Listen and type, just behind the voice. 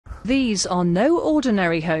These are no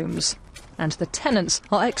ordinary homes, and the tenants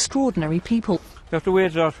are extraordinary people. You have to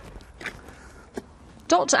wait it out.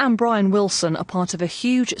 Dot and Brian Wilson are part of a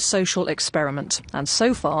huge social experiment, and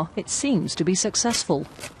so far it seems to be successful.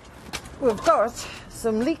 We've got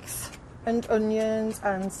some leeks and onions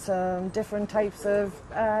and some different types of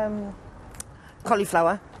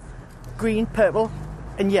cauliflower, green, purple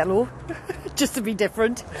and yellow, just to be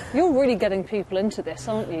different. You're really getting people into this,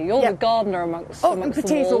 aren't you? You're the gardener amongst and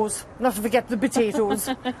potatoes, not to forget the potatoes. What's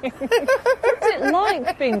it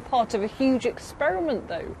like being part of a huge experiment,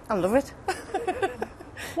 though? I love it.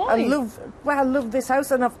 Why? I love this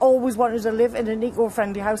house, and I've always wanted to live in an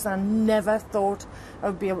eco-friendly house, and I never thought I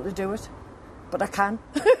would be able to do it. But I can,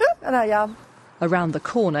 and I am. Around the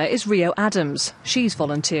corner is RIO Adams. She's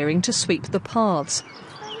volunteering to sweep the paths.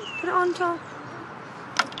 Put it on top.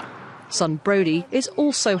 Son Brodie is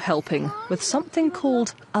also helping with something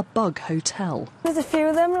called a bug hotel. There's a few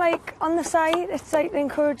of them, like, on the site. It's like to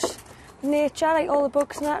encourage nature, like all the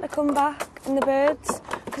bugs and that, to come back, and the birds.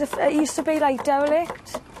 Because it used to be, like,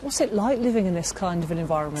 derelict. What's it like living in this kind of an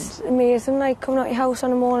environment? It's amazing, like, coming out your house on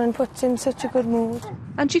the morning puts you in such a good mood.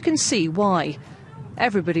 And you can see why.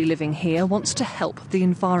 Everybody living here wants to help the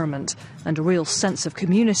environment, and a real sense of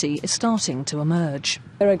community is starting to emerge.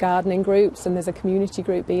 There are gardening groups and there's a community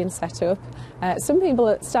group being set up. Some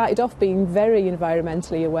people started off being very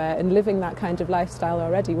environmentally aware and living that kind of lifestyle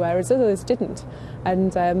already, whereas others didn't.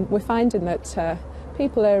 And we're finding that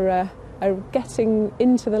people are getting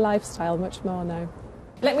into the lifestyle much more now.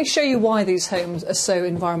 Let me show you why these homes are so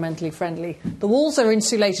environmentally friendly. The walls are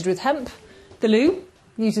insulated with hemp. The loo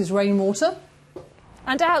uses rainwater.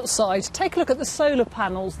 And outside, take a look at the solar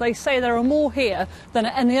panels. They say there are more here than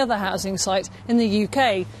at any other housing site in the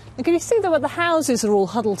UK. And can you see that the houses are all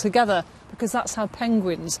huddled together? Because that's how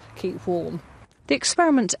penguins keep warm. The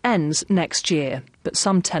experiment ends next year, but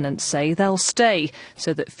some tenants say they'll stay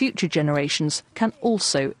so that future generations can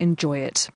also enjoy it.